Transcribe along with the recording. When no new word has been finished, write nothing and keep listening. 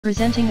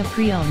Presenting a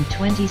pre-owned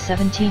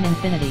 2017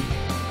 Infiniti.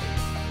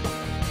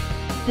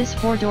 This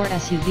four-door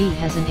SUV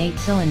has an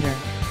 8-cylinder,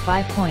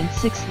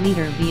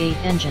 5.6-liter V8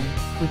 engine,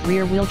 with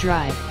rear-wheel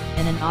drive,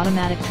 and an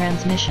automatic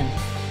transmission.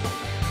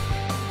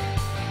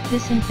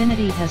 This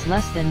Infiniti has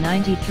less than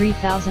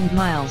 93,000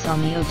 miles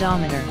on the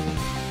odometer.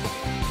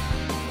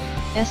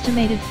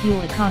 Estimated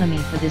fuel economy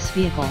for this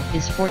vehicle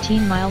is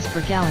 14 miles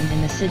per gallon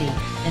in the city,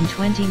 and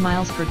 20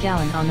 miles per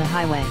gallon on the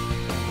highway.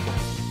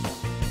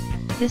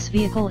 This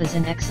vehicle is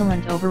in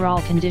excellent overall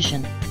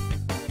condition.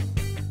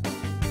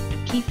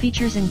 Key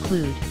features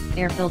include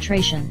air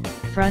filtration,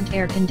 front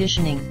air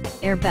conditioning,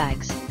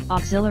 airbags,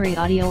 auxiliary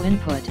audio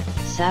input,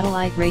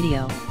 satellite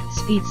radio,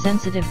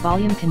 speed-sensitive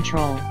volume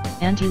control,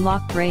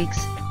 anti-lock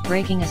brakes,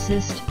 braking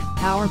assist,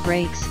 power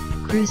brakes,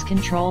 cruise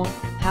control,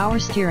 power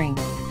steering,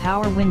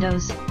 power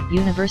windows,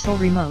 universal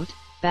remote,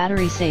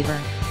 battery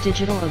saver,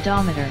 digital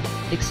odometer,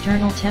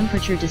 external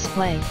temperature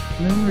display,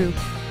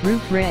 moonroof,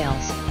 roof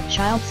rails,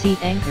 child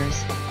seat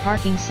anchors,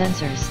 parking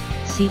sensors,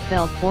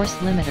 seatbelt force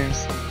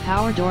limiters,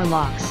 power door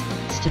locks,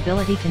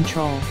 stability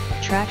control,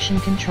 traction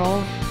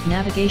control,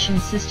 navigation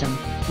system,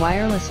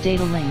 wireless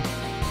data link,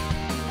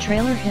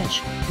 trailer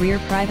hitch, rear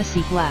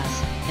privacy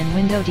glass, and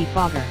window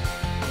defogger.